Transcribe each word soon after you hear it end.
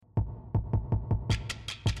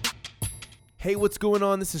Hey, what's going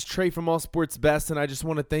on? This is Trey from All Sports Best, and I just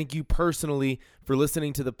want to thank you personally for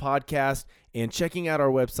listening to the podcast and checking out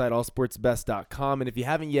our website, allsportsbest.com. And if you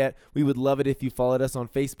haven't yet, we would love it if you followed us on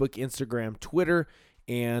Facebook, Instagram, Twitter,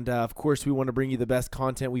 and of course, we want to bring you the best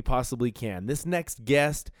content we possibly can. This next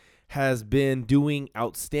guest has been doing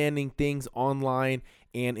outstanding things online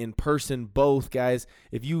and in person, both, guys.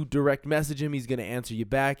 If you direct message him, he's going to answer you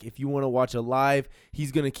back. If you want to watch a live,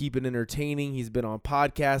 he's going to keep it entertaining. He's been on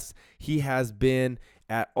podcasts. He has been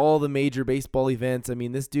at all the major baseball events. I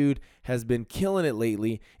mean, this dude has been killing it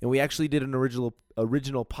lately, and we actually did an original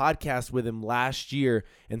podcast with him last year,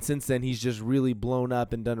 and since then he's just really blown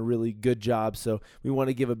up and done a really good job. So we want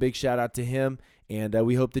to give a big shout out to him, and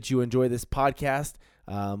we hope that you enjoy this podcast.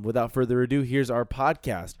 Without further ado, here's our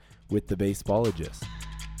podcast with the Basebologist.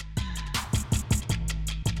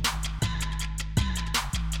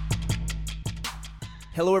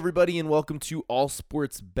 Hello, everybody, and welcome to All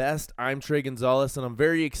Sports Best. I'm Trey Gonzalez, and I'm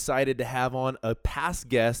very excited to have on a past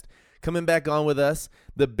guest coming back on with us,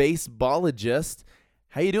 the Basebologist.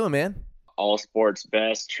 How you doing, man? All Sports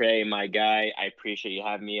Best, Trey, my guy. I appreciate you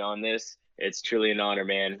having me on this. It's truly an honor,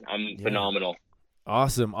 man. I'm phenomenal.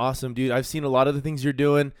 Awesome, dude. I've seen a lot of the things you're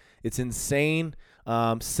doing. It's insane.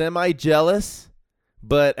 Semi-jealous,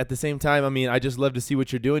 but at the same time, I mean, I just love to see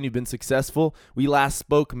what you're doing. You've been successful. We last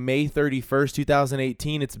spoke May 31st,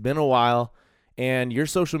 2018. It's been a while, and your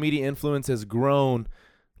social media influence has grown,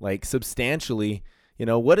 like, substantially. You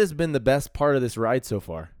know, what has been the best part of this ride so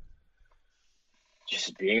far?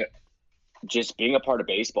 Just being a part of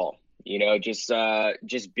baseball. You know, just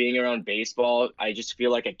being around baseball, I just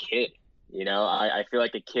feel like a kid. You know, I feel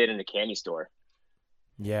like a kid in a candy store.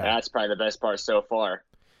 Yeah. That's probably the best part so far.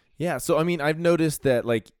 Yeah, so I mean, I've noticed that,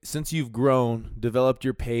 like, since you've grown, developed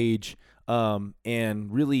your page,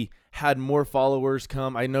 and really had more followers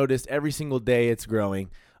come, I noticed every single day it's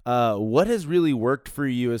growing. What has really worked for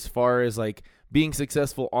you as far as, like, being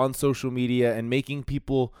successful on social media and making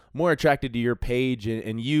people more attracted to your page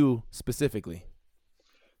and you specifically?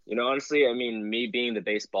 You know, honestly, I mean, me being the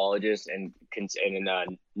basebologist and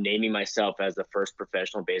naming myself as the first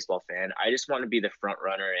professional baseball fan, I just want to be the front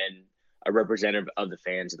runner and a representative of the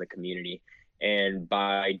fans of the community. And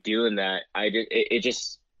by doing that,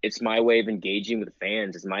 it's my way of engaging with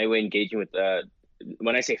fans. It's my way of engaging with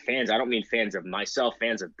when I say fans, I don't mean fans of myself,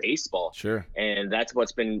 fans of baseball. Sure. And that's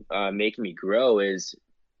what's been making me grow is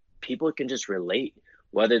people can just relate,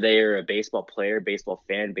 whether they're a baseball player, baseball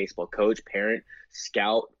fan, baseball coach, parent,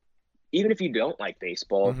 scout, even if you don't like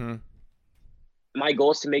baseball. Mm-hmm. My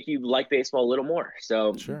goal is to make you like baseball a little more.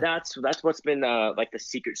 So Sure. that's what's been like the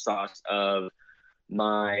secret sauce of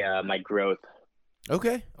my growth.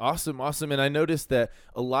 Okay, awesome. And I noticed that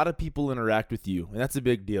a lot of people interact with you, and that's a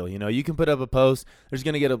big deal. You know, you can put up a post, there's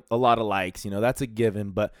going to get a lot of likes, you know, that's a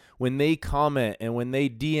given. But when they comment and when they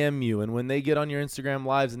DM you and when they get on your Instagram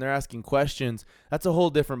lives and they're asking questions, that's a whole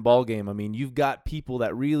different ballgame. I mean, you've got people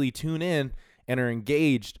that really tune in and are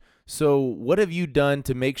engaged. So what have you done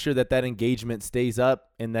to make sure that that engagement stays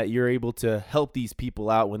up and that you're able to help these people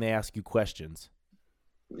out when they ask you questions?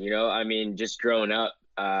 You know, I mean, just growing up,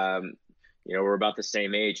 you know, we're about the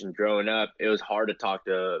same age, and growing up, it was hard to talk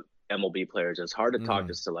to MLB players. It was hard to talk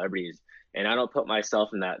to celebrities. And I don't put myself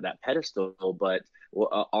in that pedestal, but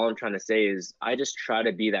all I'm trying to say is I just try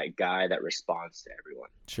to be that guy that responds to everyone.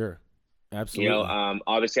 Sure. Absolutely. You know,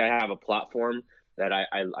 obviously I have a platform that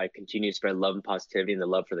I continue to spread love and positivity and the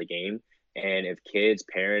love for the game. And if kids,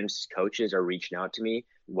 parents, coaches are reaching out to me,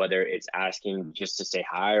 whether it's asking just to say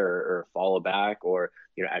hi or follow back or,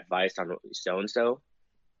 you know, advice on so-and-so,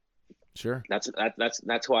 sure. That's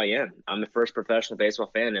who I am. I'm the first professional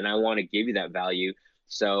baseball fan, and I want to give you that value.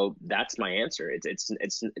 So that's my answer. It's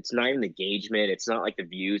not even engagement. It's not like the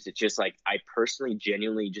views. It's just like I personally,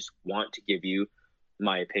 genuinely just want to give you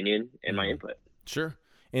my opinion and my input. Sure.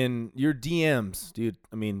 And your DMs, dude,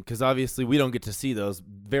 I mean, because obviously we don't get to see those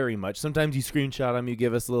very much. Sometimes you screenshot them, you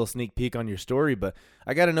give us a little sneak peek on your story, but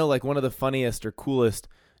I got to know, like, one of the funniest or coolest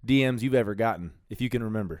DMs you've ever gotten, if you can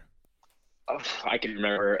remember. Oh, I can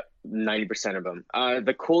remember 90% of them.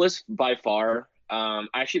 The coolest by far,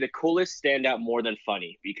 actually the coolest stand out more than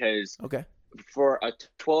funny because for a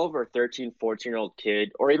 12 or 13, 14-year-old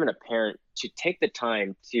kid or even a parent to take the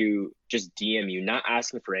time to just DM you, not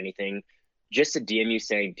asking for anything, just to DM you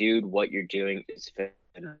saying, dude, what you're doing is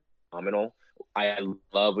phenomenal. I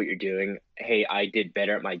love what you're doing. Hey, I did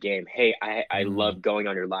better at my game. Hey, I love going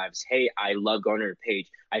on your lives. Hey, I love going on your page.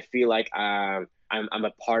 I feel like I'm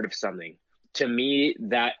a part of something. To me,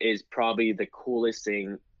 that is probably the coolest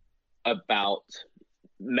thing about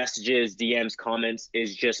messages, DMs, comments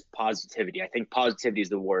is just positivity. I think positivity is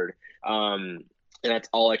the word. And that's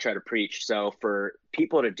all I try to preach. So for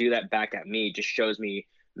people to do that back at me just shows me,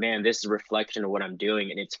 man, this is a reflection of what I'm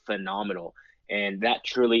doing, and it's phenomenal. And that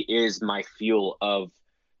truly is my fuel of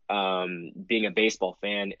being a baseball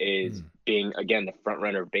fan, is being, again, the front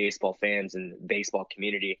runner of baseball fans and baseball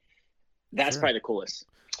community. That's probably the coolest.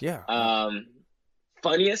 Yeah.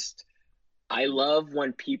 Funniest, I love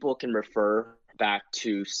when people can refer back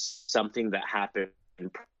to something that happened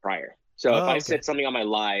prior. So if I said something on my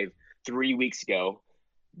live 3 weeks ago,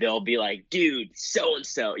 they'll be like, dude,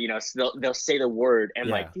 so-and-so, so they'll say the word, and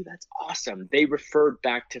like, dude, that's awesome. They referred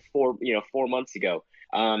back to 4 months ago.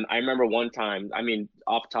 I remember one time, I mean,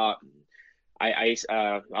 off top, I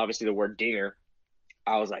obviously the word dinger,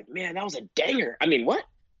 I was like, man, that was a danger. I mean, what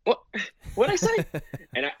did I say?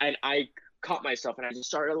 and I caught myself, and I just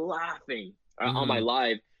started laughing on my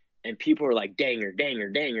live, and people were like, danger.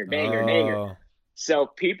 So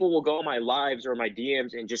people will go on my lives or my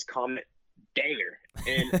DMs and just comment danger.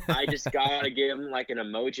 And I just gotta give them like an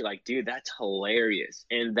emoji, like, dude, that's hilarious.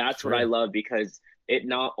 And that's what I love, because it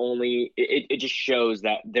not only, it just shows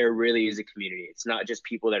that there really is a community. It's not just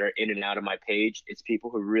people that are in and out of my page. It's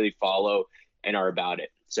people who really follow and are about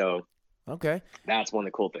it. So okay, that's one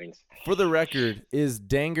of the cool things. For the record, is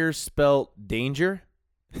danger spelt danger?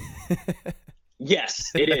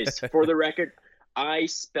 Yes, it is. For the record, I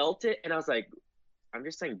spelt it and I was like, I'm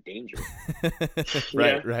just saying danger.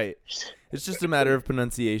 Right. It's just a matter of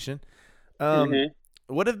pronunciation.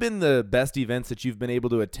 What have been the best events that you've been able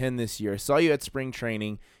to attend this year? I saw you at spring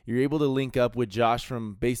training. You're able to link up with Josh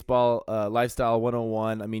from Baseball Lifestyle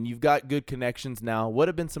 101. I mean, you've got good connections now. What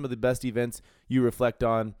have been some of the best events you reflect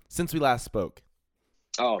on since we last spoke?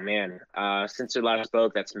 Oh, man. Since we last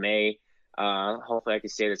spoke, that's May. Hopefully I can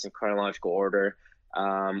say this in chronological order.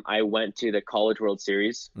 I went to the College World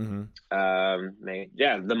Series. May,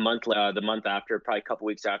 the month after, probably a couple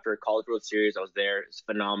weeks after College World Series, I was there. It's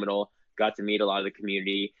phenomenal. Got to meet a lot of the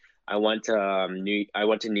community. I went to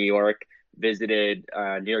New York, visited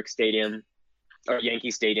New York Stadium or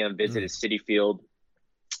Yankee Stadium, visited Citi Field.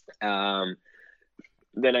 Then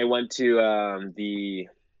I went to the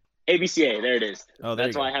ABCA. There it is. Oh,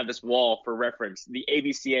 that's why I have this wall for reference. The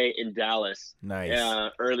ABCA in Dallas.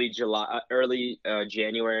 Nice. Early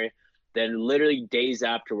January. Then literally days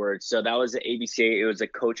afterwards. So that was the ABCA. It was a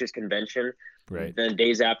coaches convention. Right. Then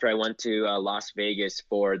days after, I went to Las Vegas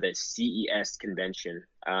for the CES convention.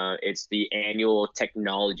 It's the annual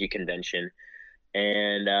technology convention.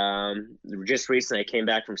 And just recently, I came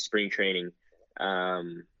back from spring training.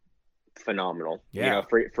 Phenomenal. Yeah.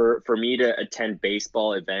 For me to attend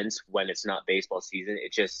baseball events when it's not baseball season,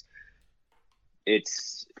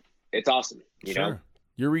 it's awesome. You know,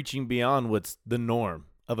 you're reaching beyond what's the norm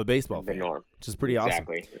of a baseball fan, which is pretty awesome.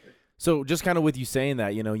 So just kind of with you saying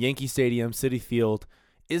that, Yankee Stadium, Citi Field,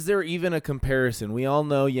 is there even a comparison? We all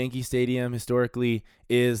know Yankee Stadium historically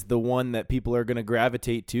is the one that people are going to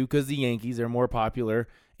gravitate to because the Yankees are more popular,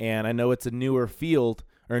 and I know it's a newer field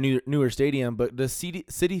or newer stadium, but does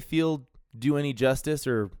Citi Field do any justice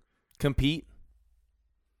or compete?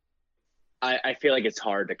 I feel like it's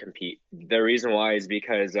hard to compete. The reason why is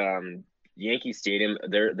because Yankee Stadium,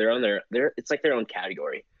 they're on it's like their own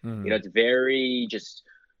category. It's very just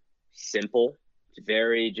simple. It's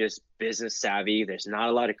very just business savvy. There's not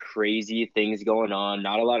a lot of crazy things going on,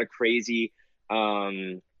 not a lot of crazy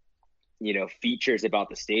features about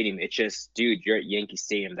the stadium. It's just, dude, you're at Yankee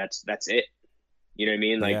Stadium. That's it. You know what I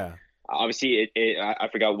mean? Like, obviously, I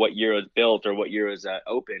forgot what year it was built or what year it was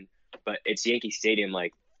open, but it's Yankee Stadium.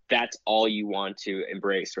 Like, that's all you want to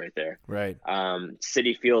embrace right there. Right.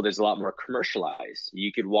 Citi Field is a lot more commercialized.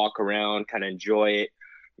 You could walk around, kind of enjoy it.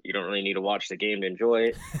 You don't really need to watch the game to enjoy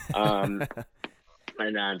it.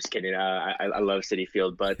 And I'm just kidding. I love Citi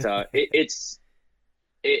Field, but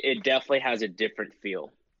it definitely has a different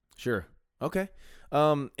feel. Sure. Okay.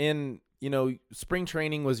 And spring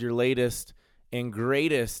training was your latest and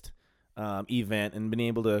greatest event, and been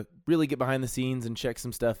able to really get behind the scenes and check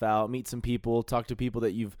some stuff out, meet some people, talk to people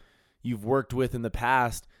that you've worked with in the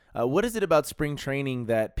past. What is it about spring training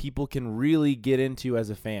that people can really get into as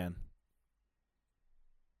a fan?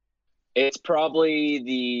 It's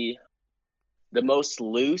probably the most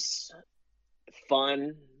loose,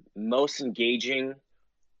 fun, most engaging,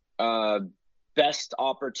 best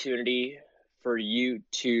opportunity for you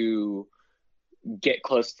to get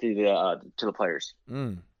close to the players.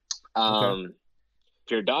 Okay. If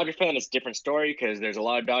you're a Dodger fan, it's a different story because there's a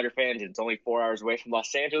lot of Dodger fans. It's only 4 hours away from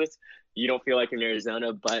Los Angeles. You don't feel like you're in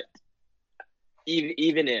Arizona, but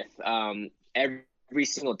even if every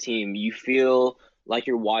single team, you feel like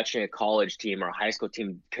you're watching a college team or a high school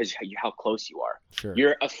team because how close you are. Sure.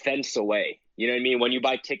 You're a fence away. You know what I mean? When you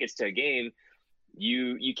buy tickets to a game,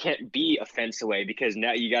 you can't be a fence away because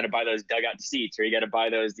now you got to buy those dugout seats or you got to buy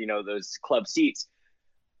those, those club seats.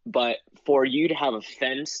 But for you to have a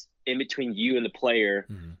fence in between you and the player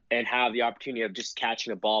and have the opportunity of just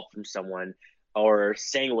catching a ball from someone or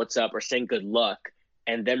saying what's up or saying good luck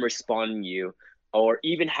and them responding to you, or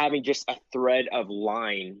even having just a thread of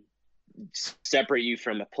line separate you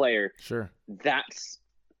from a player. Sure. That's,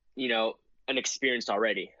 an experience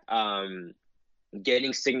already.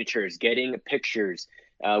 Getting signatures, getting pictures.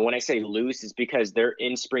 When I say loose, it's because they're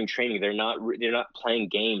in spring training. They're not playing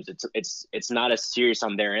games. It's not as serious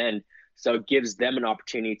on their end. So it gives them an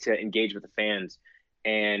opportunity to engage with the fans.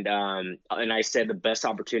 And I said the best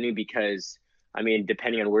opportunity because,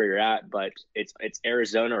 depending on where you're at, but it's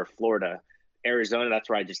Arizona or Florida. Arizona, that's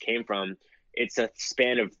where I just came from. It's a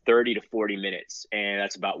span of 30 to 40 minutes. And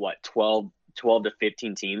that's about 12 to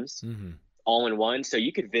 15 teams all in one. So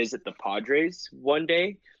you could visit the Padres one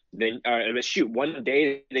day, then one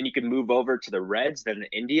day, then you could move over to the Reds, then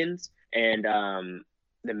the Indians, and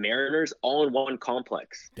the Mariners all in one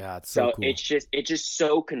complex. Yeah, it's so cool. It's just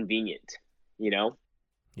so convenient,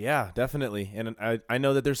 Yeah, definitely. And I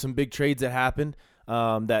know that there's some big trades that happened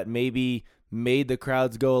that maybe made the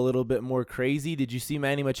crowds go a little bit more crazy. Did you see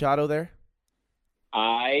Manny Machado there?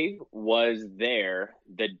 I was there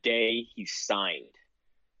the day he signed.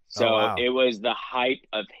 So It was the hype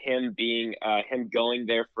of him being him going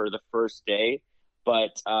there for the first day,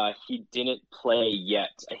 but he didn't play yet.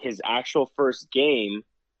 His actual first game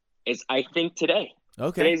is, I think, today.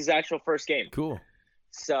 Okay. Today's his actual first game. Cool.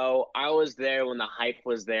 So I was there when the hype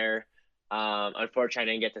was there.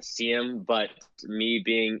 Unfortunately, I didn't get to see him, but me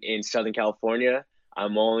being in Southern California,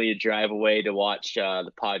 I'm only a drive away to watch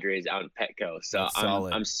the Padres out in Petco. So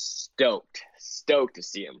I'm stoked to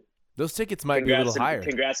see him. Those tickets might be a little higher.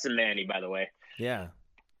 Congrats to Manny, by the way. Yeah.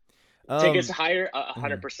 Tickets higher,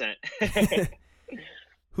 100%.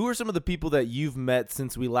 Who are some of the people that you've met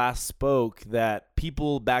since we last spoke that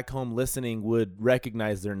people back home listening would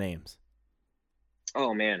recognize their names?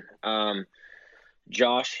 Oh, man.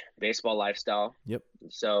 Josh, Baseball Lifestyle. Yep.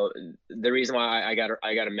 So the reason why I got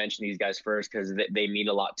to mention these guys first, because they mean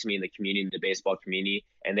a lot to me in the community, in the baseball community,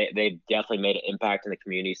 and they definitely made an impact in the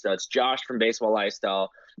community. So it's Josh from Baseball Lifestyle,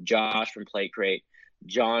 Josh from Play Crate,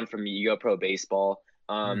 John from Yu-Gi-Oh! Pro Baseball,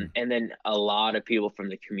 and then a lot of people from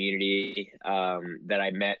the community that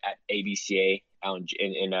I met at ABCA out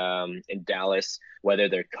in Dallas, whether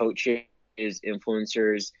they're coaches,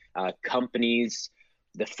 influencers, companies,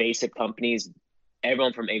 the face of companies.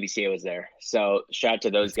 Everyone from ABCA was there. So shout out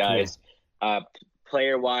to those guys. Cool.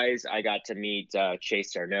 Player-wise, I got to meet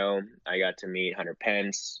Chase Sarno. I got to meet Hunter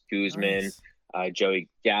Pence, Guzman, Joey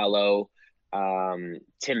Gallo,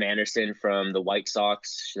 Tim Anderson from the White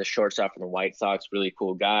Sox, the shortstop from the White Sox, really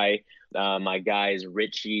cool guy. My guys,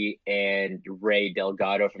 Richie and Ray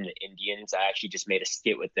Delgado from the Indians. I actually just made a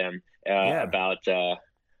skit with them about,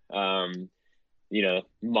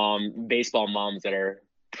 baseball moms that are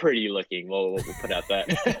pretty looking. We'll put out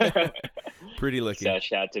that. Pretty looking. So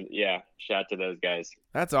shout out to those guys.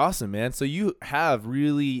 That's awesome, man. So you have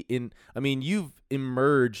really you've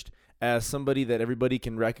emerged as somebody that everybody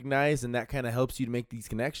can recognize, and that kind of helps you to make these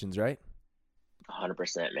connections, right?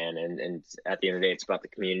 100%, man. And at the end of the day, it's about the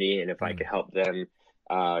community. And if I could help them,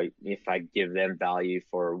 if I give them value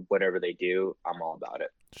for whatever they do, I'm all about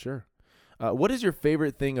it. Sure. What is your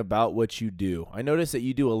favorite thing about what you do? I notice that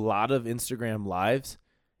you do a lot of Instagram lives,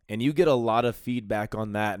 and you get a lot of feedback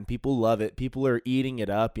on that, and people love it. People are eating it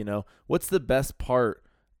up, What's the best part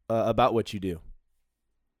about what you do?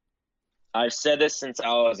 I've said this since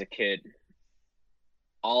I was a kid.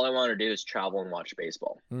 All I want to do is travel and watch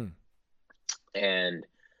baseball. And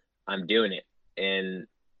I'm doing it. And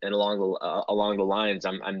along the lines,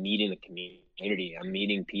 I'm meeting the community. I'm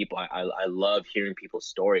meeting people. I love hearing people's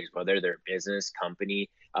stories, whether they're business, company,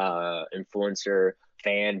 influencer,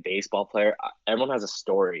 fan, baseball player. Everyone has a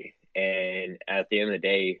story. And at the end of the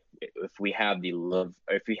day, if we have the love,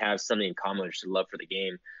 if we have something in common, which is love for the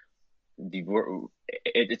game,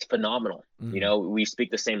 it's phenomenal. We speak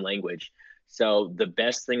the same language. So the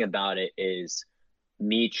best thing about it is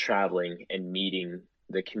me traveling and meeting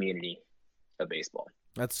the community of baseball.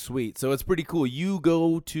 That's sweet. So it's pretty cool. You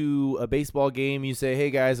go to a baseball game, you say, hey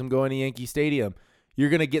guys, I'm going to Yankee Stadium. You're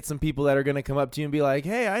going to get some people that are going to come up to you and be like,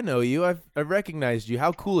 hey, I know you. I've recognized you.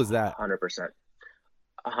 How cool is that? 100%.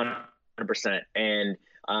 100%. And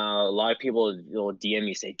a lot of people will DM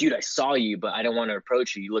me, say, dude, I saw you, but I don't want to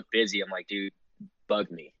approach you. You look busy. I'm like, dude, bug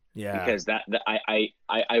me. Yeah. Because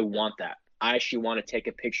I want that. I actually want to take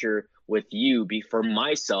a picture with you for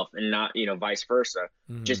myself and not, vice versa.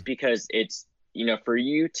 Just because it's, for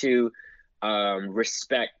you to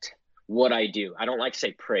respect what I do. I don't like to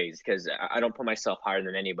say praise because I don't put myself higher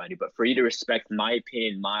than anybody, but for you to respect my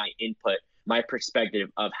opinion, my input, my perspective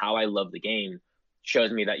of how I love the game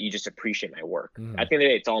shows me that you just appreciate my work. At the end of the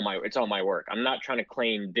day, it's all my work. I'm not trying to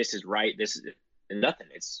claim this is right, this is nothing.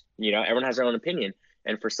 It's, you know, everyone has their own opinion.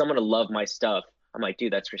 And for someone to love my stuff, I'm like,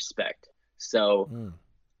 dude, that's respect. So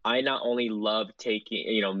I not only love taking,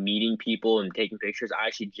 you know, meeting people and taking pictures, I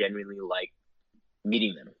actually genuinely like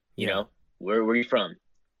meeting them. You know, where are you from?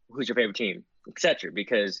 Who's your favorite team, etc.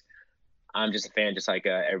 Because I'm just a fan, just like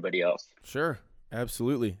everybody else. Sure,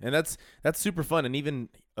 absolutely, and that's super fun and even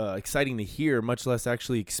exciting to hear, much less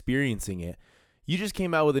actually experiencing it. You just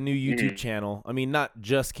came out with a new YouTube channel. I mean, not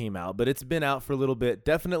just came out, but it's been out for a little bit.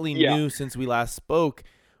 Definitely new since we last spoke.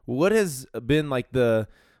 What has been the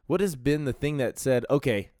thing that said,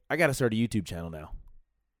 okay, I got to start a YouTube channel now?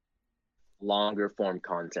 Longer form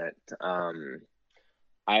content.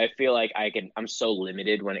 I feel like I'm so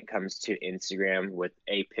limited when it comes to Instagram with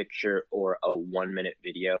a picture or a 1 minute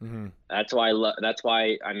video. That's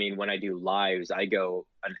why I mean, when I do lives, I go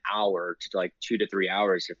an hour to like 2 to 3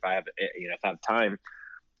 hours if I have time.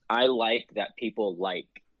 I like that people like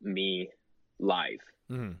me live.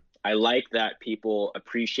 I like that people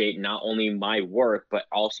appreciate not only my work, but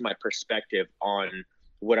also my perspective on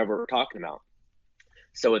whatever we're talking about.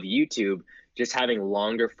 So with YouTube, just having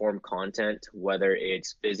longer form content, whether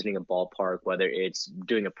it's visiting a ballpark, whether it's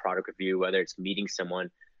doing a product review, whether it's meeting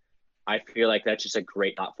someone, I feel like that's just a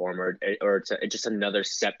great platform, or it's just another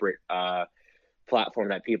separate platform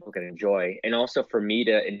that people can enjoy. And also for me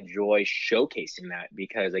to enjoy showcasing that,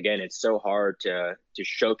 because again, it's so hard to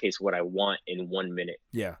showcase what I want in 1 minute.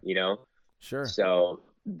 Yeah. You know? Sure. So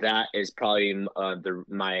that is probably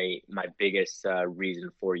my biggest reason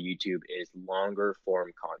for YouTube is longer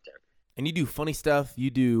form content. And you do funny stuff, you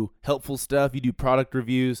do helpful stuff, you do product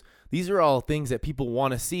reviews. These are all things that people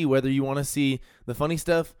want to see, whether you want to see the funny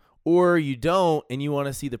stuff or you don't and you want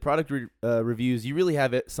to see the product reviews. You really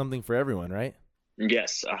have something for everyone, right?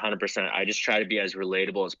 Yes, 100%. I just try to be as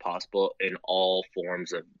relatable as possible in all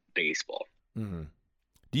forms of baseball. Do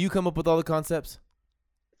you come up with all the concepts?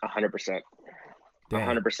 100%.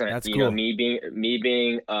 100%. That's cool. You know, me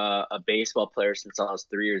being a baseball player since I was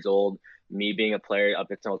 3 years old, me being a player up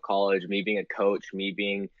until college, me being a coach, me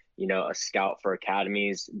being, you know, a scout for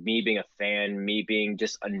academies, me being a fan, me being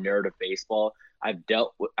just a nerd of baseball. I've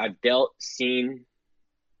seen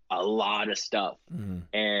a lot of stuff,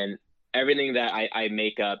 and everything that I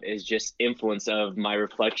make up is just influence of my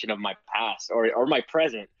reflection of my past or my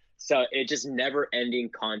present. So it just never ending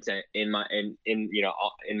content in my head,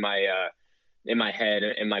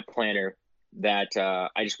 in my planner, that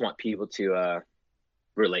I just want people to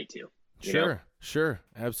relate to. Sure.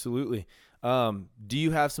 Absolutely. Do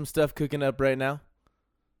you have some stuff cooking up right now?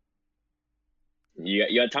 You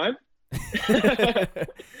got time?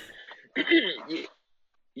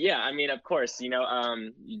 Yeah, I mean, of course, you know,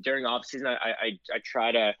 during off season, I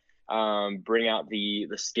try to bring out the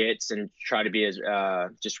skits and try to be as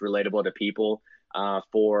just relatable to people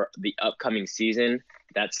for the upcoming season.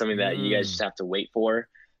 That's something that you guys just have to wait for.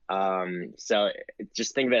 So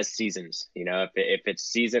just think of it as seasons. You know, if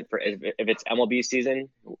it's if it's MLB season,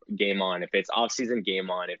 game on. If it's off season, game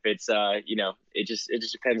on. If it's you know, it just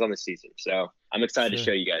depends on the season. So I'm excited to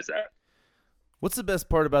show you guys that. What's the best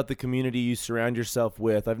part about the community you surround yourself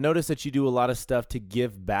with? I've noticed that you do a lot of stuff to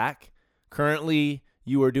give back. Currently,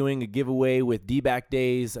 you are doing a giveaway with D-Back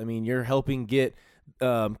Days. I mean, you're helping get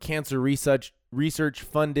cancer research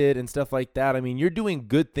funded and stuff like that. I mean, you're doing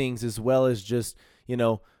good things as well as just, you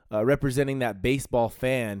know, representing that baseball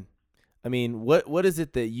fan. I mean, what is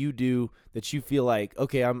it that you do that you feel like,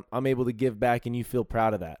 okay, I'm able to give back, and you feel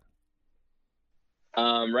proud of that?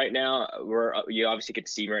 Right now, you obviously get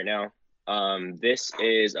to see me right now. This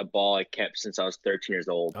is a ball I kept since I was 13 years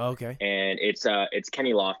old. Oh, okay. And it's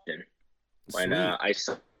Kenny Lofton. When I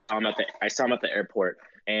saw him at the airport,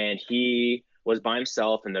 and he was by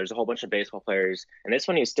himself, and there's a whole bunch of baseball players, and this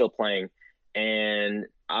one he was still playing, and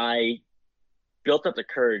I built up the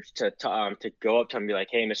courage to go up to him and be like,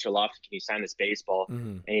 "Hey, Mr. Lofton, can you sign this baseball?"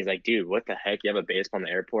 And he's like, "Dude, what the heck? You have a baseball in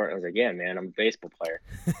the airport?" I was like, "Yeah, man, I'm a baseball player."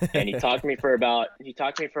 And he talked to me for about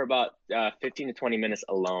 15 to 20 minutes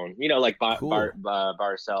alone, you know, like by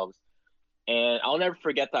ourselves. And I'll never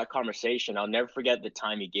forget that conversation. I'll never forget the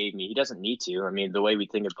time he gave me. He doesn't need to. I mean, the way we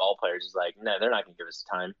think of ball players is like, no, they're not going to give us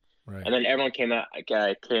time. Right. And then everyone came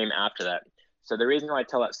after that. So the reason why I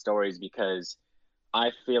tell that story is because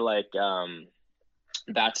I feel like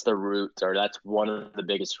that's the root, or that's one of the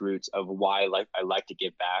biggest roots of why I like to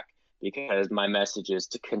give back, because my message is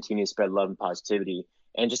to continue to spread love and positivity.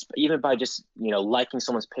 And just even by just, you know, liking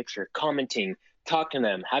someone's picture, commenting, talking to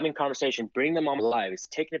them, having conversation, bring them on my lives,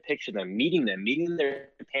 taking a picture of them, meeting their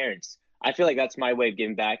parents. I feel like that's my way of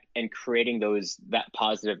giving back and creating that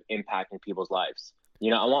positive impact in people's lives.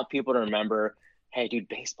 I want people to remember, hey, dude,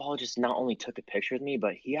 baseball just not only took a picture with me,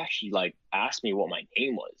 but he actually like asked me what my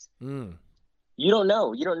name was. You don't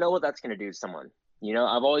know what that's going to do to someone.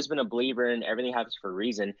 I've always been a believer in everything happens for a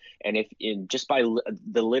reason. And just by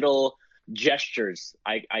the little gestures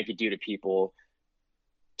I could do to people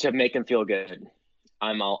to make them feel good,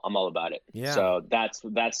 I'm all about it. Yeah. So that's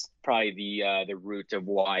probably the root of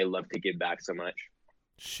why I love to give back so much.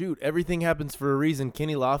 Shoot, everything happens for a reason.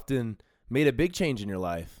 Kenny Lofton made a big change in your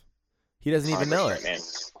life. He doesn't even know it. Man.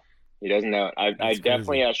 He doesn't know it. I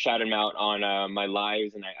definitely shout him out on my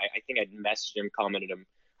lives, and I think I messaged him, commented him.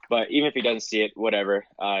 But even if he doesn't see it, whatever,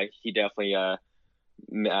 he definitely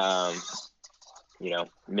made an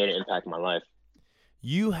impact in my life.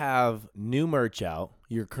 You have new merch out.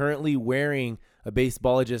 You're currently wearing a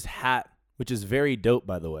Basebologist hat, which is very dope,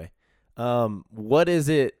 by the way. What is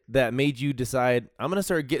it that made you decide I'm going to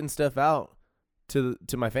start getting stuff out to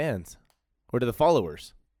my fans or to the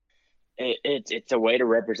followers? It's a way to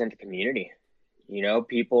represent the community.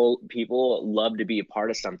 People love to be a part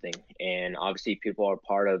of something, and obviously people are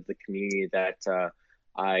part of the community that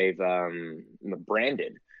I've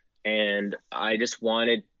branded, and I just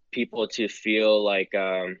wanted people to feel like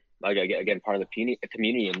again part of the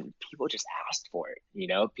community, and people just asked for it.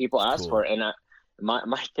 People asked for it, and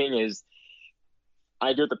my thing is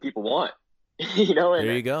I do what the people want. And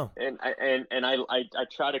there you go. And I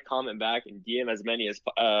try to comment back and DM as many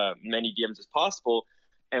DMs as possible,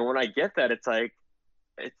 and when I get that, it's like,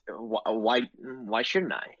 why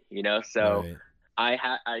shouldn't I? So right. I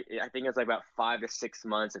think it's like about 5 to 6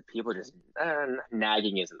 months of people just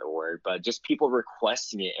nagging isn't the word, but just people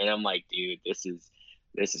requesting it, and I'm like, dude, this is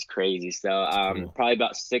crazy. So cool. Probably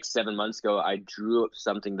about 6-7 months ago, I drew up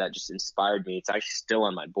something that just inspired me. It's actually still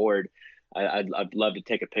on my board. I'd love to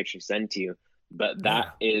take a picture and send to you, but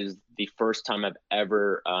that is the first time I've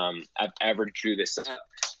ever drew this up,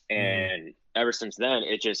 and ever since then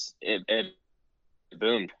it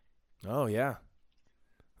boomed. Oh yeah,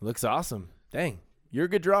 looks awesome. Dang, you're a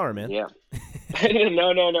good drawer, man. Yeah.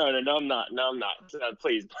 No, I'm not.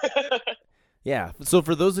 Please. Yeah. So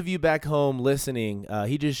for those of you back home listening,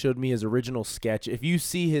 he just showed me his original sketch. If you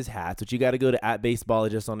see his hats, which you got to go to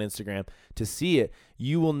 @Basebologist on Instagram to see it,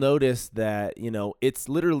 you will notice that, it's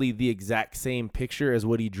literally the exact same picture as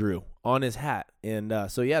what he drew on his hat. And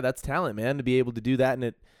so, yeah, that's talent, man, to be able to do that and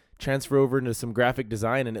it transfer over into some graphic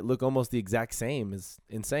design and it look almost the exact same is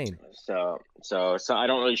insane. So I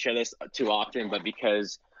don't really share this too often, but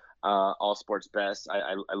because All Sports Best,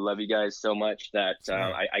 I love you guys so much that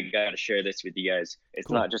I got to share this with you guys. It's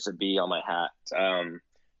cool. Not just a B on my hat.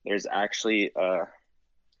 There's actually a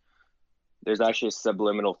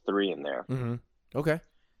subliminal 3 in there. Mm-hmm. Okay.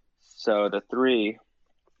 So the 3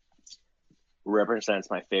 represents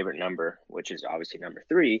my favorite number, which is obviously number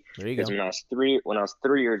 3. There you go. When I was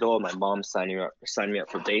 3 years old, my mom signed me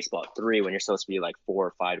up for baseball at 3 when you're supposed to be like 4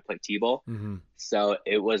 or 5 to play t-ball. Mm-hmm. So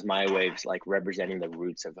it was my way of like representing the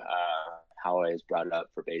roots of how I was brought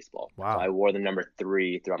up for baseball. Wow. So I wore the number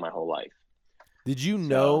 3 throughout my whole life. Did you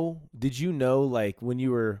know like when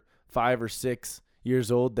you were 5 or 6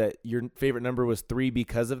 years old that your favorite number was 3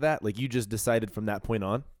 because of that? Like you just decided from that point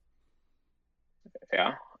on?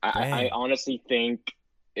 Yeah. I honestly think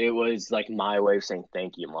it was like my way of saying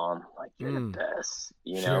thank you, Mom. Like you're the best.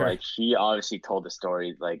 Sure. Like she obviously told the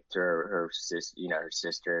story like to her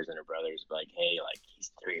sisters and her brothers, like, hey, like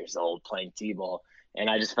he's 3 years old playing t-ball, and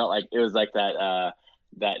I just felt like it was like that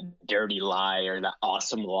dirty lie or that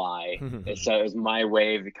awesome lie. And so it was my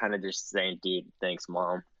way of kind of just saying, dude, thanks,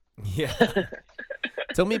 Mom. Yeah.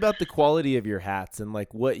 Tell me about the quality of your hats and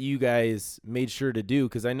like what you guys made sure to do,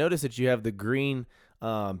 because I noticed that you have the green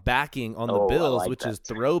backing on the Bills, like which is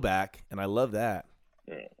throwback, and I love that.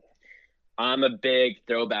 I'm a big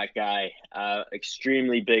throwback guy,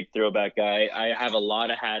 extremely big throwback guy. I have a lot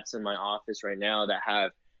of hats in my office right now that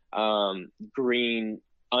have green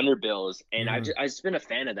underbills, and I've just been a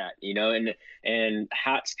fan of that, and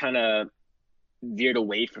hats kind of veered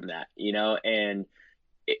away from that, and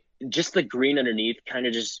just the green underneath kind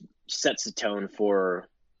of just sets the tone for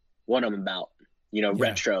what I'm about,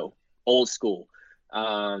 retro, old school.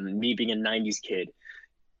 Me being a 90s kid,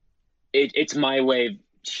 it's my way of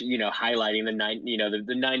highlighting the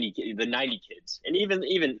 90 kids, and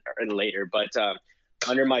even later, but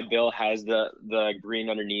under my bill has the green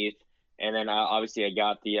underneath, and then obviously I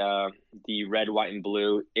got the red, white, and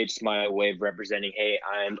blue. It's my way of representing, hey,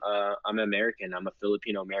 I'm American, I'm a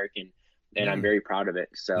Filipino American, and I'm very proud of it.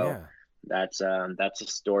 So That's a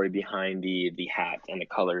story behind the hat and the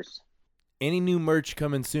colors. Any new merch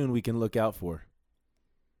coming soon we can look out for?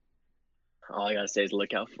 All I gotta say is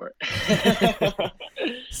look out for it.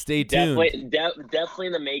 Stay tuned. Definitely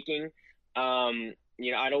in the making. I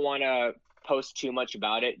don't want to post too much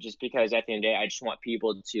about it, just because at the end of the day, I just want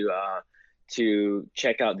people to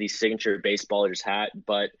check out the signature Baseballers hat.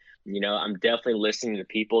 But I'm definitely listening to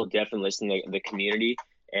people, definitely listening to the community,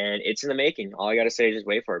 and it's in the making. All I gotta say is just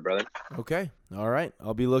wait for it, brother. Okay, all right,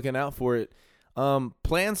 I'll be looking out for it.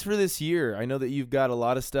 Plans for this year? I know that you've got a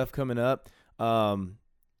lot of stuff coming up.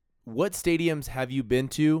 What stadiums have you been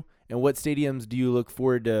to, and what stadiums do you look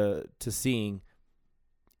forward to seeing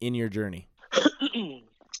in your journey?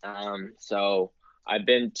 So I've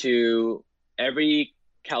been to every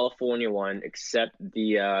California one except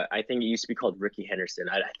the I think it used to be called Rickey Henderson.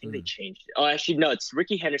 I think they changed it. Oh, actually no, it's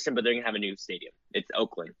Rickey Henderson, but they're gonna have a new stadium. It's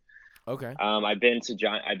Oakland. Okay. I've been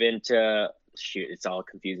to shoot, it's all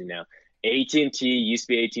confusing now. AT&T used to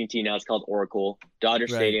be AT&T, now it's called Oracle. Dodger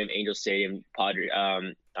Stadium, Angel Stadium, Padre.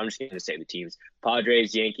 I'm just going to say the teams: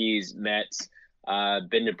 Padres, Yankees, Mets.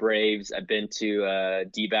 Been to Braves. I've been to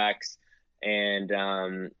D-backs, and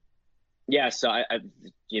so I've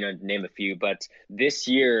name a few. But this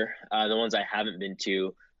year, the ones I haven't been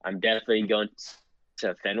to, I'm definitely going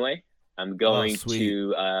to Fenway. I'm going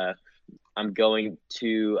to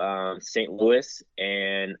St. Louis,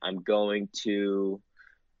 and I'm going to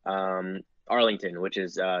Arlington, which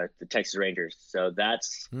is the Texas Rangers. So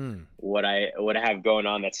that's what I have going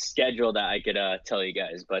on. That's scheduled that I could tell you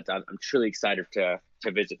guys, but I'm truly excited to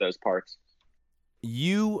visit those parks.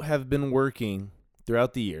 You have been working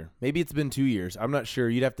throughout the year. Maybe it's been 2 years. I'm not sure.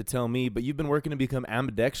 You'd have to tell me, but you've been working to become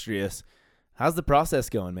ambidextrous. How's the process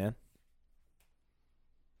going, man?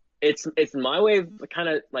 It's my way of kind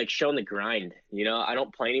of like showing the grind. I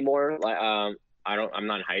don't play anymore. I'm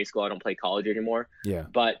not in high school. I don't play college anymore. Yeah.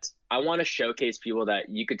 But I want to showcase people that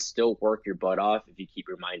you could still work your butt off if you keep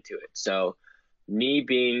your mind to it. So me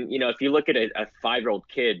being, if you look at a 5-year-old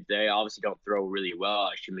kid, they obviously don't throw really well.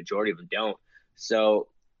 Actually, majority of them don't. So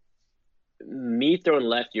me throwing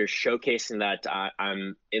lefty or showcasing that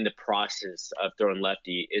I'm in the process of throwing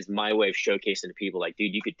lefty is my way of showcasing to people like,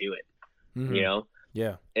 dude, you could do it. Mm-hmm.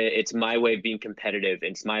 Yeah. It's my way of being competitive.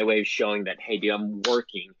 It's my way of showing that, hey, dude, I'm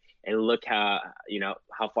working. And look how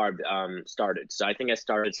far I've started. So I think I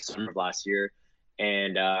started summer of last year,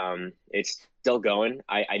 and it's still going.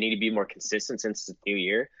 I need to be more consistent since the new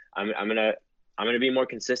year. I'm gonna be more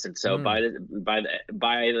consistent. So by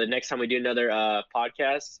the next time we do another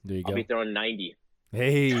podcast, I'll be throwing 90.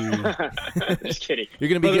 Hey, just kidding. You're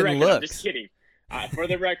gonna be getting looks. I'm just kidding. For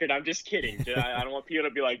the record, I'm just kidding. I don't want people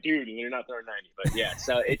to be like, dude, you're not throwing 90. But yeah,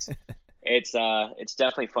 so it's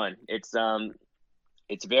definitely fun. It's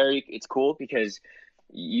cool because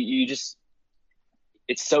you just,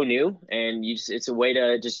 it's so new, and it's a way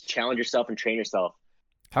to just challenge yourself and train yourself.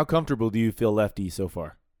 How comfortable do you feel lefty so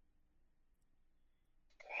far?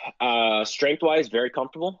 Strength wise, very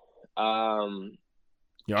comfortable.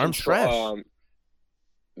 Your arm's fresh.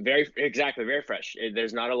 Very fresh.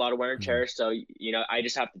 There's not a lot of wear and tear. So, I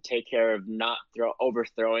just have to take care of not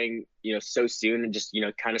overthrowing, so soon, and just,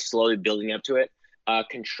 kind of slowly building up to it.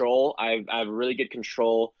 Control, I have really good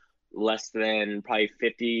control, less than probably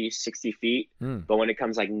 50, 60 feet. But when it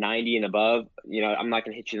comes like 90 and above, I'm not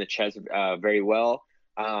going to hit you in the chest very well.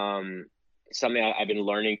 Something I've been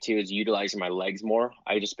learning too is utilizing my legs more.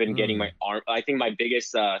 I've just been getting my arm. I think my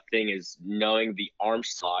biggest thing is knowing the arm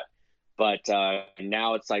slot. But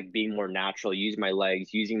now it's like being more natural, using my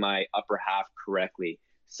legs, using my upper half correctly.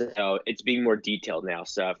 So it's being more detailed now.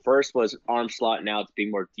 So first was arm slot. Now it's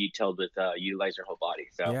being more detailed with utilizing your whole body.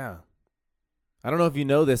 So yeah. I don't know if you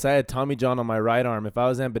know this. I had Tommy John on my right arm. If I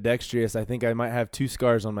was ambidextrous, I think I might have 2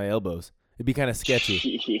 scars on my elbows. It'd be kind of sketchy.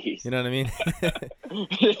 Jeez. You know what I mean?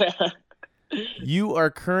 Yeah. You are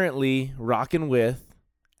currently rocking with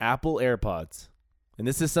Apple AirPods. And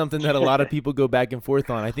this is something that a lot of people go back and forth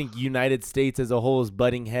on. I think United States as a whole is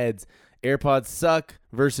butting heads. AirPods suck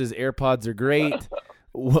versus AirPods are great.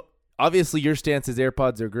 Obviously, your stance is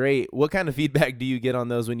AirPods are great. What kind of feedback do you get on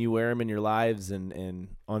those when you wear them in your lives and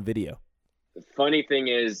on video? The funny thing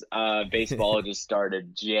is, baseball just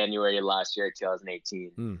started January last year,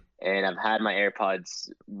 2018. And I've had my AirPods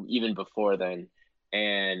even before then.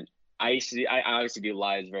 And I obviously do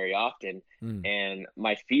lives very often. And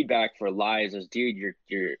my feedback for lives was, dude,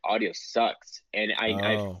 your audio sucks. And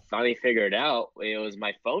I finally figured out it was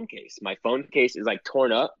my phone case. My phone case is like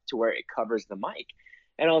torn up to where it covers the mic.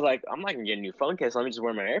 And I was like, I'm not gonna get a new phone case. Let me just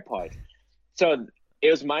wear my AirPods. So it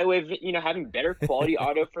was my way of, having better quality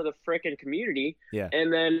audio for the frickin' community. Yeah.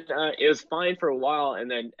 And then it was fine for a while. And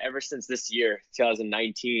then ever since this year,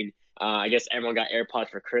 2019, I guess everyone got AirPods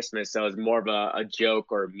for Christmas. So it was more of a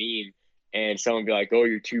joke or a meme. And someone would be like, oh,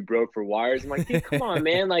 you're too broke for wires. I'm like, dude, come on,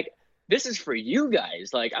 man. Like, this is for you guys.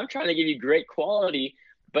 Like, I'm trying to give you great quality.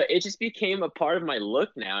 But it just became a part of my look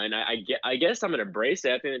now. And I guess I'm going to embrace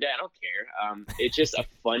it. At the end of the day, I don't care. It's just a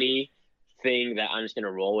funny thing that I'm just going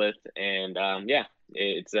to roll with. And yeah.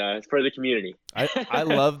 It's for the community. I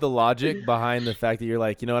love the logic behind the fact that you're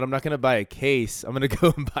like, you know what, I'm not going to buy a case. I'm going to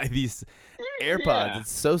go and buy these AirPods. Yeah. It's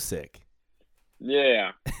so sick.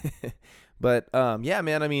 Yeah. But yeah,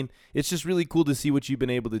 man, I mean, it's just really cool to see what you've been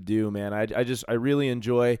able to do, man. I really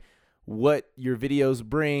enjoy what your videos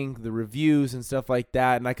bring, the reviews and stuff like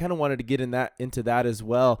that. And I kind of wanted to get into that as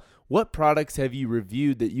well. What products have you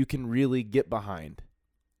reviewed that you can really get behind?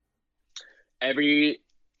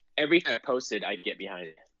 Everything I posted, I get behind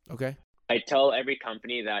it. Okay. I tell every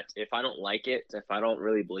company that if I don't like it, if I don't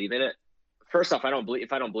really believe in it, first off, if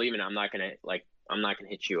I don't believe in it, I'm not gonna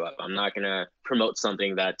hit you up. I'm not gonna promote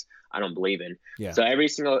something that I don't believe in. Yeah. So every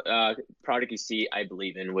single product you see, I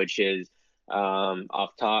believe in, which is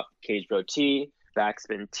off top, Cage Pro T,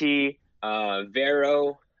 Backspin T,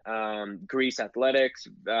 Vero, Grease Athletics,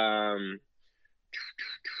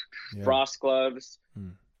 Frost gloves,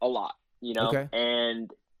 a lot, Okay.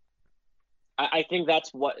 And I think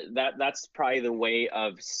that's probably the way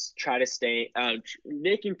of try to stay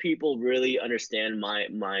making people really understand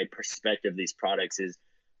my perspective of these products is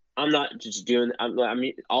I'm not just doing I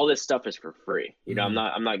mean all this stuff is for free. I'm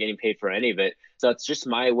not getting paid for any of it. So it's just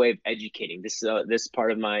my way of educating. This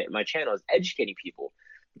part of my channel is educating people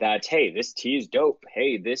that hey, this tea is dope.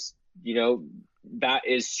 Hey, this that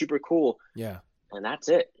is super cool. Yeah. And that's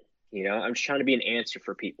it. I'm just trying to be an answer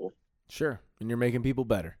for people. Sure. And you're making people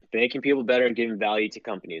better. Making people better and giving value to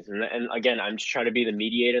companies. And again, I'm just trying to be the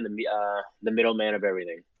mediator and the middleman of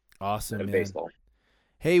everything. Awesome, man. Baseball.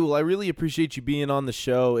 Hey, well, I really appreciate you being on the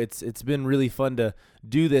show. It's been really fun to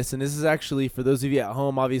do this. And this is actually, for those of you at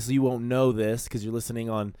home, obviously you won't know this because you're listening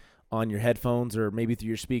on your headphones or maybe through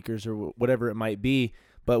your speakers or whatever it might be.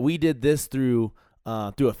 But we did this through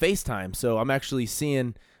a FaceTime. So I'm actually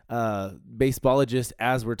seeing Basebologist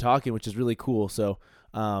as we're talking, which is really cool. So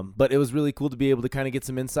but it was really cool to be able to kind of get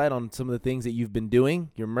some insight on some of the things that you've been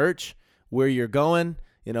doing, your merch, where you're going,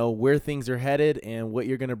 where things are headed and what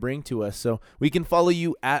you're going to bring to us. So we can follow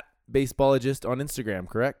you at Basebologist on Instagram,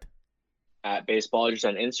 correct? At Basebologist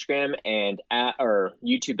on Instagram and or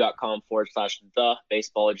youtube.com/the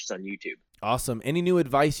Basebologist on YouTube. Awesome. Any new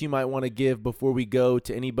advice you might want to give before we go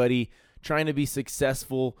to anybody trying to be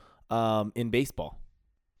successful in baseball?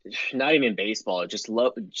 Not even baseball. Just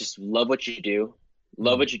love what you do.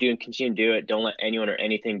 Love what you do and continue to do it. Don't let anyone or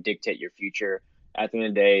anything dictate your future. At the end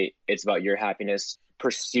of the day, it's about your happiness.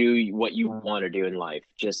 Pursue what you want to do in life.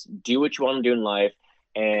 Just do what you want to do in life,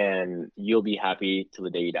 and you'll be happy till the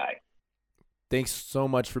day you die. Thanks so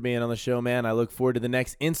much for being on the show, man. I look forward to the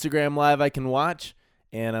next Instagram Live I can watch,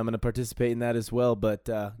 and I'm going to participate in that as well. But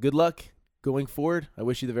good luck going forward. I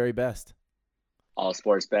wish you the very best. All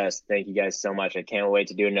sports best. Thank you guys so much. I can't wait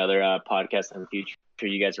to do another podcast in the future.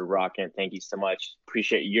 You guys are rocking it. Thank you so much.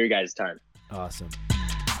 Appreciate your guys' time. Awesome.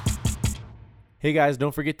 Hey guys,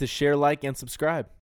 don't forget to share, like, and subscribe.